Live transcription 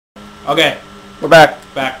Okay. We're back.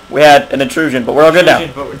 Back. We had an intrusion, but we're all good now.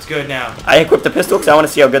 But it's good now. I equipped the pistol because I want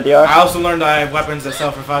to see how good they are. I also learned I have weapons that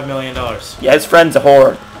sell for $5 million. Yeah, his friend's a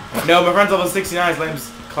whore. No, my friend's level 69. His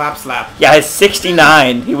name's Clap Slap. Yeah, his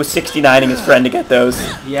 69. He was 69ing his friend to get those.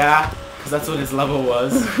 Yeah, because that's what his level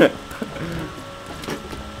was.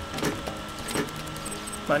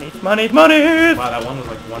 Money, money, money! Wow, that one was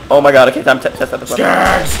like one. Oh my god, okay, time to test out the weapon.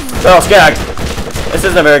 Skags! Oh, Skag! This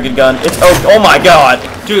isn't a very good gun. It's oh my god!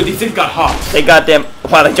 Dude, these things got hopped. They goddamn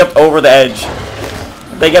wow, they jumped over the edge.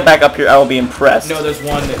 If they get back up here, I will be impressed. No, there's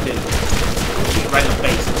one that did. Right in the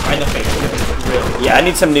face. Right in the face. Really. Yeah, I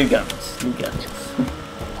need some new guns. New guns.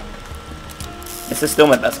 This is still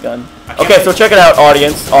my best gun. Okay, so check it out,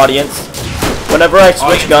 audience. Whenever I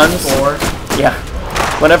switch guns, yeah.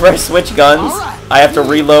 Whenever I switch guns, I have to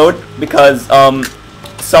reload because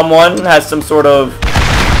someone has some sort of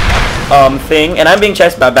thing, and I'm being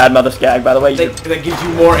chased by Bad Mother Skag, by the way. That gives you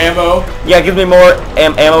more ammo. Yeah, it gives me more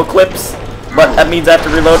ammo clips, but that means I have to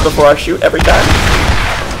reload before I shoot every time.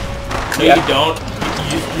 No, yeah. You don't.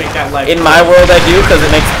 You just make that life. In my world, I do because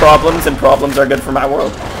it makes problems, and problems are good for my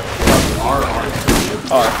world.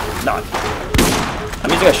 R, not.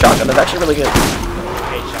 I'm using a shotgun. That's actually really good.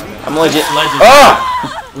 I'm legit.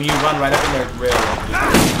 When you run right up in there, it really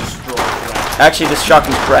destroys crap. Actually, this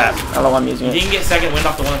shotgun's crap. I don't know why I'm using it. You can get second wind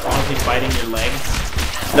off the one that's honestly biting your leg.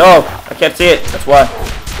 No, I can't see it. That's why.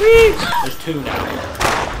 Whee! There's two now.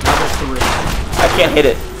 Now there's three. I can't hit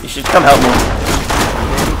it. You should come help me.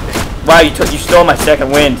 Wow, you stole my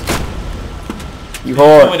second wind. You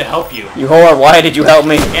whore. I'm going to help you. You whore. Why did you help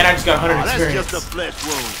me? And I just got 100 experience. That's just a flesh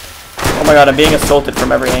wound. Oh my god, I'm being assaulted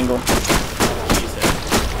from every angle. Jesus.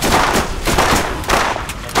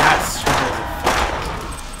 And that's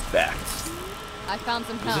Facts. I found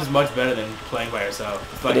some help. This is much better than playing by yourself.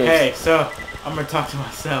 It's like, hey, so I'm gonna talk to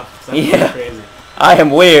myself. So Yeah. Crazy. I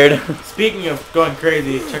am weird. Speaking of going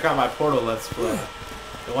crazy, check out my Portal Let's Play.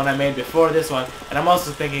 The one I made before this one, and I'm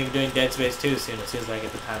also thinking of doing Dead Space 2 soon, as soon as I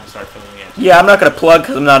get the time to start filming it. Yeah, I'm not gonna plug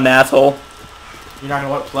because I'm not an asshole. You're not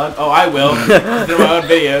gonna what, plug? Oh, I will. They're my own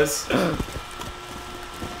videos.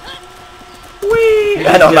 Whee!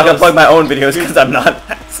 I know, I'm not gonna plug my own videos because I'm not an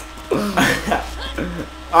asshole.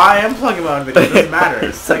 I am plugging my own videos. It doesn't matter.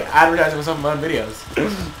 It's like advertising myself on my own videos.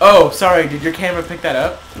 Oh, sorry. Did your camera pick that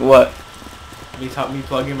up? What? Me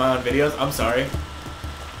plugging my own videos? I'm sorry.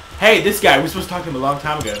 Hey, this guy. We were supposed to talk to him a long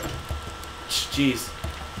time ago. Jeez.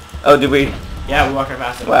 Oh, did we? Yeah, we walked right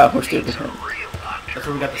past him. Wow, we're stupid. That's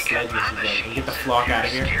where we got the Sledge mission done. We get the flock out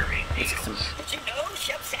of here. It's some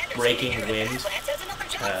breaking wind.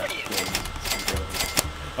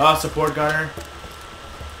 Oh, support gunner.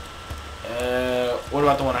 What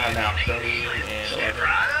about the one I have now? 30 and 11.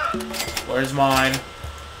 Where's mine?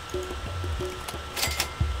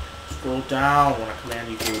 Scroll down when I command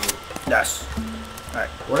you to. Yes. Alright.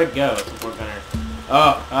 Where'd it go? Support gunner.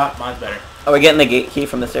 Oh, mine's better. Oh, we're getting the gate key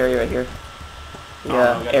from this area right here.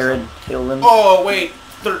 Yeah, arid hill. Oh, wait.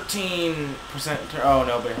 13%. Oh,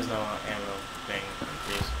 no, but it has no ammo thing.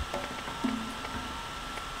 Jeez.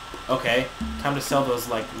 Okay. Time to sell those,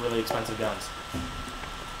 like, really expensive guns.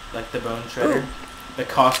 Like the Bone Shredder. Ooh. The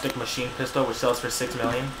Caustic Machine Pistol, which sells for $6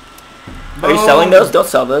 million. Are you selling those? Don't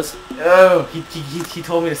sell those. Oh, he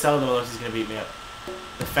told me to sell them, otherwise he's gonna beat me up.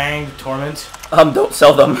 The Fanged Torment. Don't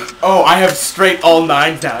sell them. Oh, I have straight all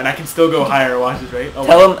 9s now, and I can still go higher. Watch this, right?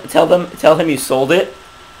 Oh, tell him you sold it,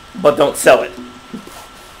 but don't sell it.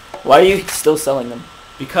 Why are you still selling them?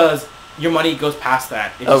 Because your money goes past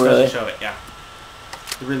that. It just really? doesn't show it. Yeah.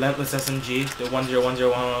 The Relentless SMG, the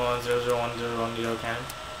 10101101010 cannon.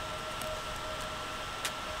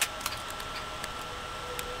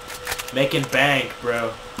 Making bank,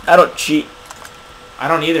 bro. I don't cheat. I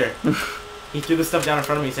don't either. He threw the stuff down in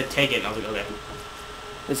front of me. He said, "Take it." And I was like, "Okay."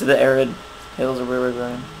 This is the arid hills of where we're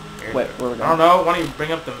going. Wait, where we're going? I don't know. Why don't you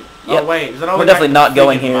bring up the? Yep. Oh wait, is that all we're the way definitely back not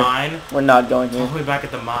going here. Mine? We're not going here. All the way back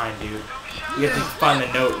at the mine, dude. You have to find the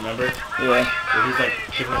note. Remember? Yeah. Where he's like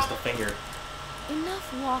giving us the finger.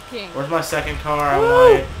 Enough walking. Where's my second car? I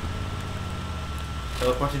want it.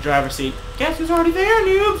 Teleport to driver's seat. Guess who's already there,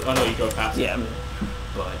 noobs? Oh no, you go past. Yeah.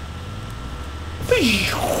 But.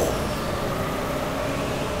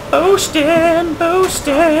 Boastin'.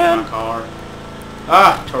 My car.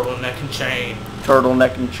 Ah, turtleneck and chain.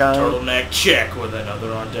 Turtleneck and chain. Turtleneck check with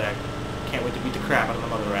another on deck. Can't wait to beat the crap out of the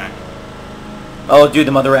mother rack. Oh, dude,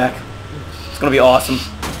 the mother rack. It's gonna be awesome.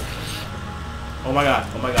 Oh my god.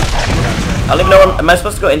 Oh my god. I don't even know. Am I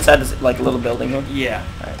supposed to go inside this like little building here? Yeah.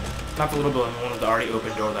 Alright. Not the little building. One of the already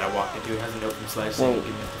open door that I walked into. It has a note from Sledge saying give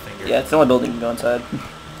me the finger. Yeah, it's the only building you can go inside.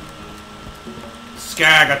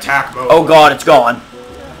 Skag attack mode. Oh god, it's gone.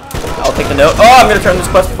 I'll take the note. Oh, I'm gonna turn this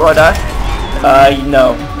quest before I die.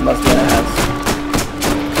 No. Unless Diana has.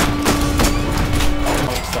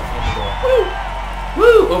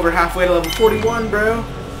 Woo! Over halfway to level 41, bro.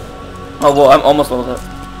 Oh, well, I'm almost leveled up.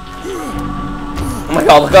 Oh my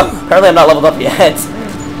god, look up. Apparently I'm not leveled up yet.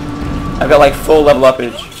 I've got like full level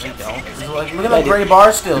upage. Look at that gray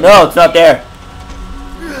bar still. No, it's not there.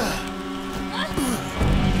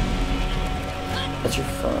 That's your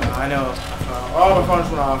phone. I know. Oh, my phone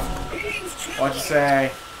just went off. What'd you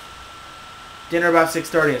say? Dinner about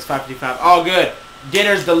 6:30. It's 5:55. All good.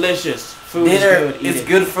 Dinner's delicious. Food is good. Eat is it.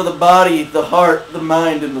 good for the body, the heart, the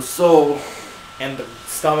mind, and the soul. And the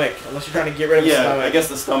stomach. Unless you're trying to get rid of the stomach. I guess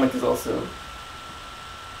the stomach is also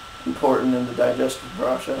important in the digestive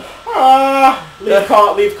process.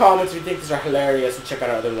 Leave comments if you think these are hilarious and check out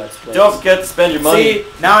our other Let's Plays. Don't forget to spend your money. See,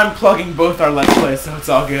 now I'm plugging both our Let's Plays, so it's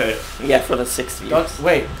all good. Yeah, for the 6 views.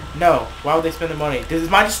 Wait, no. Why would they spend the money? Does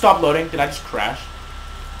mine just stop loading? Did I just crash?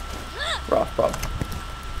 Rough problem.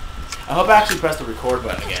 I hope I actually pressed the record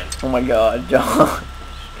button again. Oh my god, John.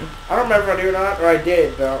 I don't remember if I did or not, or I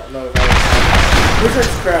did, but I don't know if I did. Which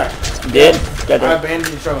just crashed. You did? I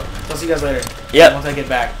abandoned the show. So I'll see you guys later. Yep. Once I get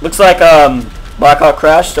back. Looks like Blackhawk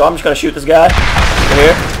crashed, so I'm just gonna shoot this guy over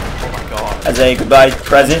here. Oh my god. As a goodbye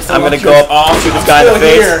present. I'm gonna go up, shoot this guy in the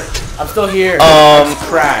face. I'm still here.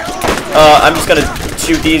 Crashed. I'm just gonna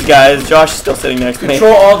shoot these guys. Josh is still sitting next to me.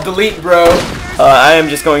 Control Alt Delete, bro. I am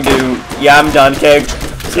just going to. Yeah, I'm done, Keg.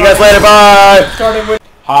 See you guys later. Bye. Starting with.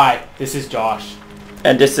 Hi, this is Josh.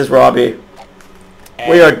 And this is Robbie. And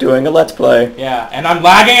we are doing a Let's Play. Yeah, and I'm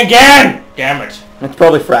lagging again. Damn it. It's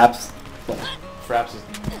probably Fraps. Fraps is.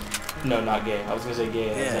 No, not gay. I was gonna say gay,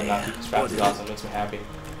 and I said not because Fraps is awesome. Makes me happy.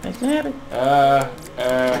 Makes me happy.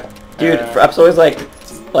 Dude, Fraps always like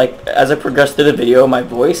as I progress through the video, my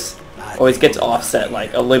voice always gets offset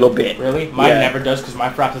like a little bit. Really? Mine never does because my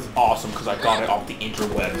Fraps is awesome because I got it off the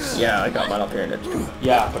interwebs. Yeah, I got mine off here.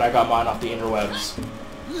 Yeah, but I got mine off the interwebs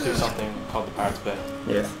through something called the Pirate's Bay.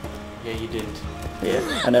 Yes. Yeah, you didn't. Yeah,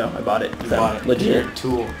 I know. I bought it. You bought it. Legit. You're a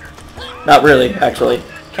tool. Not really, actually.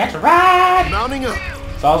 Catch a ride! Mounting up.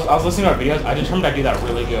 So I was listening to our videos. I determined I do that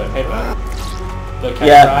really good. Hey, bud. The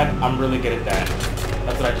catch a ride, I'm really good at that.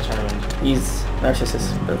 That's what I determined. He's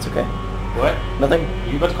narcissist, but it's okay. What? Nothing.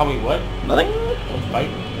 You about to call me what? Nothing. Don't fight?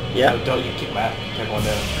 Yeah. No, don't you kick my ass. Check one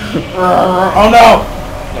down. Oh no!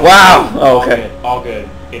 Wow! Oh, okay. All good.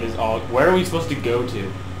 It is all. Where are we supposed to go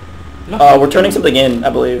to? We're turning something in, I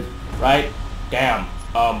believe. Right? Damn.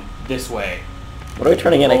 This way. What are we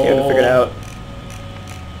turning in? I can't even figure it out.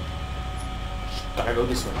 Gotta go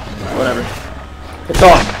this way. Whatever. It's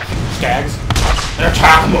on. Skags. An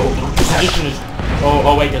attack mode. Position is.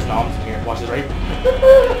 Oh wait, there's noms in here. Watch this, right?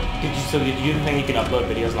 Did you think you can upload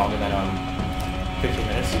videos longer than 15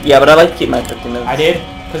 minutes? Yeah, but I like to keep my 15 minutes. I did,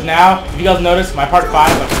 because now, if you guys notice, my part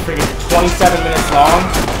 5 is freaking 27 minutes long.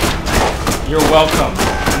 You're welcome.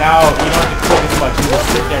 Now, you don't have to cook as much, you just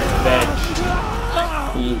sit there and veg.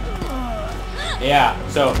 Yeah,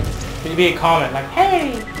 so, can you be a comment like,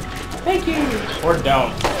 hey, thank you, or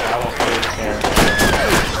don't. I won't really care.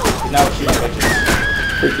 Now we're shooting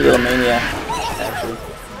bitches. Freaky little maniac, actually.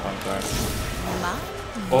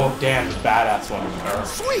 Oh, damn, the badass one.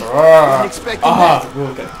 Sweet!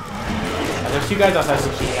 Really good. There's two guys outside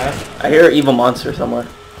still shooting at us. I hear an evil monster somewhere.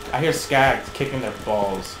 I hear Skags kicking their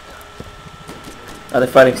balls. Are they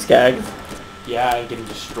fighting Skags? Yeah, and getting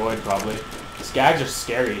destroyed probably. Skags are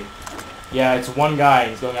scary. Yeah, it's one guy.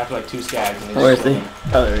 He's going after like 2 Skags. And where is he?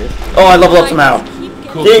 Oh, there he is. Oh, I leveled up somehow.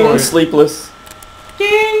 Cool Ding! story. Sleepless.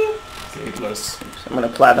 Ding! Sleepless. So I'm gonna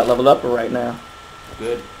apply that leveled up right now.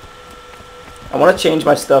 Good. I want to change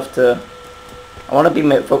my stuff to... I want to be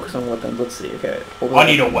focused on weapons. Let's see. Okay. I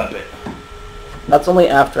need a weapon. That's only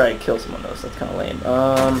after I kill someone though, so that's kind of lame.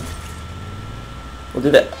 We'll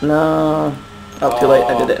do that. No. Oh, too late.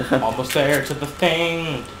 I did it. Almost there to the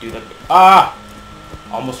thing. To do the...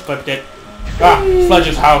 Almost flipped it.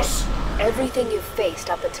 Sledge's house. Everything you've faced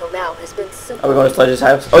up until now has been simple. Are we going to Sledge's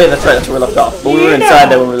house? Oh yeah, that's right. That's where we left off. But we were inside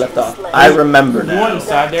there when we left off. I remember now. You weren't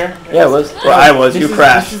inside there? Yeah, it was. Well, I was. You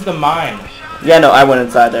crashed. This is the mine. Yeah, no, I went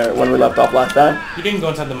inside there when we left off last time. You didn't go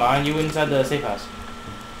inside the mine. You went inside the safe house.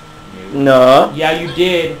 No. Yeah, you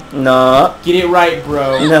did. No. Get it right,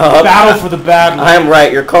 bro. No. Battle for the bad life. I am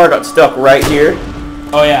right. Your car got stuck right here.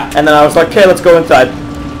 Oh, yeah. And then I was like, okay, let's go inside.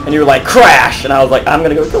 And you were like, crash! And I was like, I'm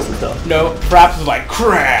gonna go kill some stuff. No, Fraps was like,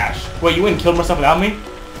 crash! Wait, you wouldn't kill myself without me?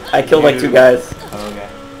 I killed like 2 guys. Oh, okay.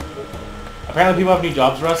 Apparently people have new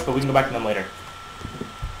jobs for us, but we can go back to them later.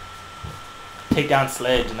 Take down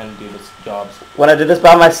Sledge and then do those jobs. When I did this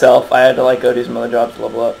by myself, I had to like go do some other jobs to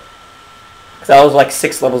level up. Because I was like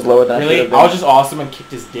 6 levels lower than I should Really? have been. I was just awesome and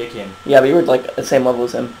kicked his dick in. Yeah, but you were like the same level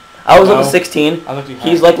as him. I was level 16. I looked at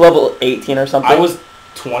He's like level 18 or something. I was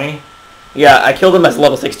 20. Yeah, I killed him as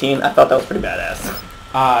level 16. I thought that was pretty badass.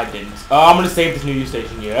 I didn't. Oh, I'm gonna save this new use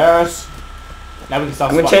station. Yes. Now we can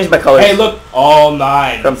stop. I'm gonna change my colors. Hey, look, all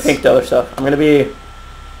 9. From pink to other stuff. I'm gonna be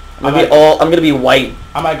white.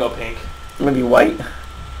 I might go pink. I'm gonna be white.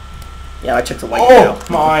 Yeah, my chick's a white Oh, now.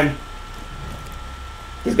 come on.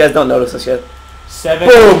 These guys don't notice us yet. 7.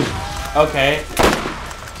 Boom. Okay.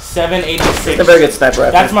 786. It's a very good sniper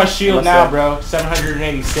rifle. That's my shield now, bro.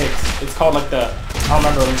 786. It's called like the. I don't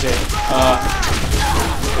remember what it is.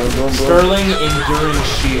 Sterling Enduring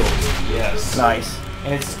Shield. Yes. Nice.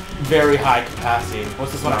 And it's very high capacity.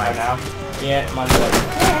 What's this one right now? Yeah, mine's like.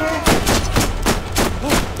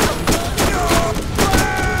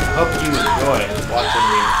 Hope you enjoy watching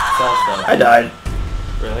me sell stuff. I died.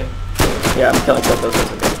 Really? Yeah, I'm killing stuff. That's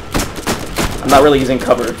okay. I'm not really using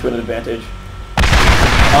cover to an advantage.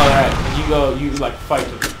 Alright, you like fight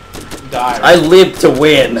to die. Right? I live to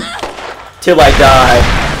win. Till I die.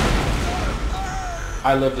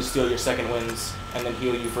 I live to steal your second wins and then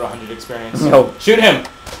heal you for 100 experience. No. Shoot him!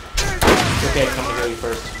 Okay, come to heal you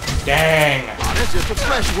first. Dang! That's just a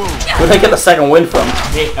fresh wound. Where'd I get the second win from?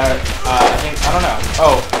 Hey, I don't know.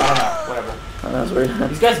 Oh, I don't know. Whatever. Oh, that was weird.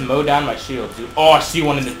 These guys mow down my shield, dude. Oh, I see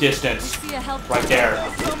one in the distance. Right there.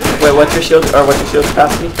 Wait, what's your shield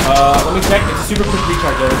capacity? Let me check. It's a super quick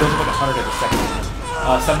recharge though. It goes up like 100 a second.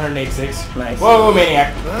 786. Nice. Whoa,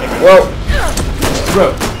 maniac. Whoa.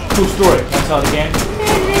 Bro, cool story. Can I tell it again? I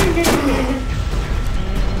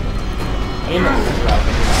need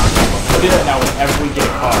to do that now whenever we get a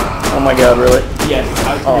car. Oh my god, really? Yes,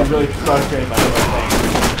 I was really frustrated by the whole thing.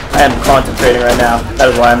 I am concentrating right now. That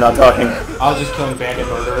is why I'm not talking. I was just killing bandit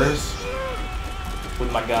murderers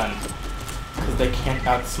with my gun. Because they can't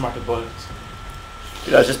outsmart the bullets.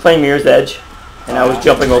 Dude, I was just playing Mirror's Edge, and I was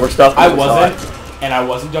jumping over stuff. I wasn't, and I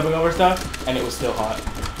wasn't jumping over stuff, and it was still hot.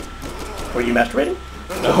 Were you masturbating?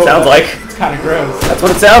 No, Sounds like. It's kind of gross. That's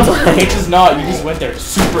what it sounds like. It's just not. You just went there.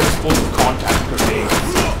 Super explosive contact grenades.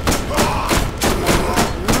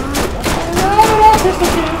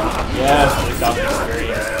 Yes, we got the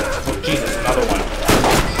experience. Oh, Jesus, another one.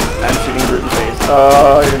 I'm shooting brute in the face.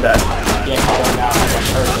 Oh, you're dead. Yeah, I'm going now. I'm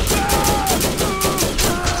hurt.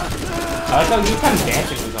 I like how you kind of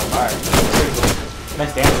dancing with on fire.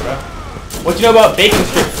 Nice dance, bro. What you know about bacon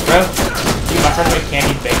strips, bro? Dude, my friend made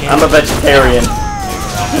candied bacon. I'm a vegetarian.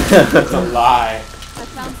 It's a lie.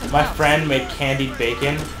 My friend made candied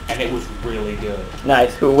bacon, and it was really good.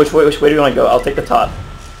 Nice. Which way do you want to go? I'll take the top.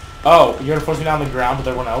 Oh, you're gonna force me down on the ground with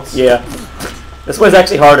everyone else? Yeah. This way's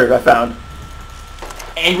actually harder, I found.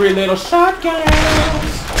 Angry little shotgunners!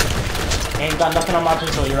 Ain't got nothing on my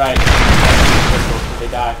pistol, you're right. They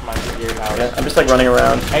die from my superior powers. Yeah, I'm just like running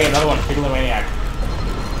around. Hey, another one, Pickle and Maniac.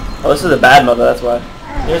 Oh, this is a bad mother, that's why.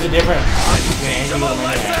 There's a difference between Angry Little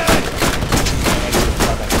Maniac and Angry Little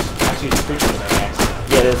Shotgunners. Actually, it's Creature Little Maniacs.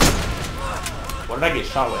 Yeah, it is. What did I get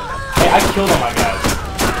shot with? Hey, I killed all my guys.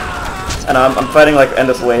 And I'm fighting like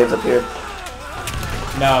endless waves up here.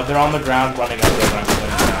 No, they're on the ground running up there when I'm killing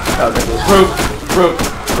them. Oh, okay, cool. Brute!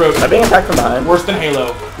 Am I being attacked from behind? Worse than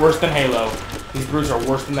Halo. Worse than Halo. These brutes are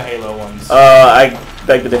worse than the Halo ones. I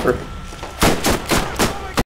beg to differ.